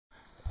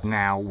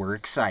Now we're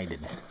excited.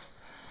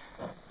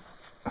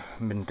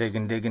 Been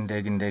digging.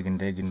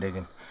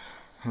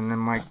 And then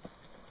Mike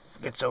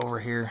gets over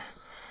here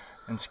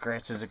and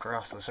scratches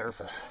across the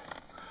surface.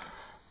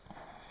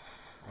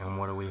 And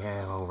what do we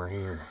have over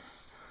here?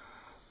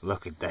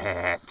 Look at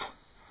that.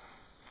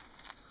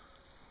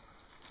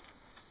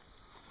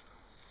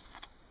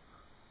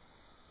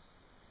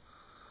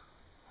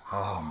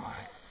 Oh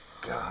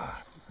my God,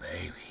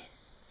 baby.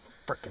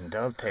 Frickin'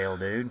 dovetail,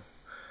 dude.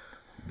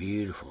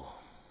 Beautiful.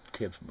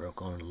 Tips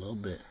broke on it a little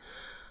bit.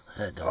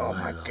 Oh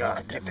my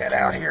God, get that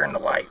out here in the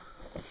light.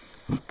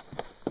 There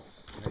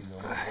you go,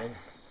 my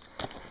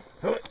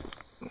brother.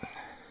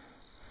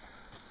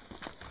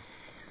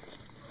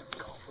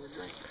 Call for a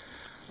drink.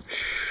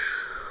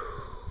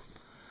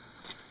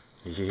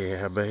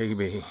 Yeah,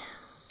 baby.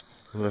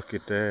 Look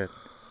at that.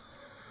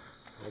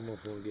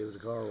 Almost want to give it a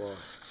car wash.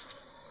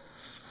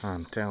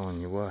 I'm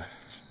telling you what.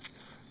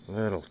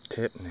 Little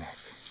tip neck.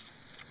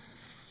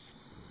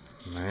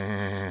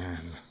 Man.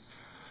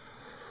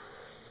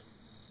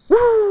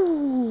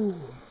 Woo!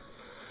 Hold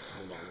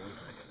on 1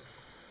 second.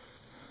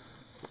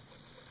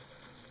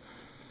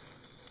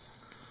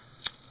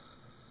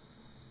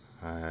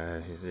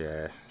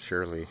 Yeah,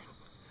 surely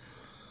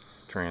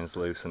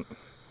translucent.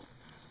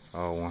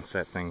 Oh, once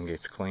that thing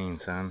gets clean,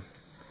 son.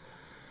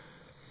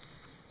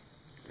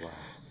 Wow.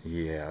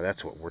 Yeah,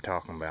 that's what we're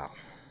talking about.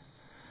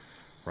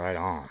 Right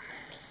on.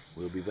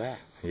 We'll be back.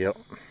 Yep.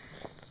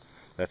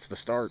 That's the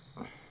start.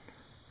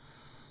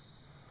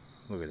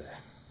 Look at that.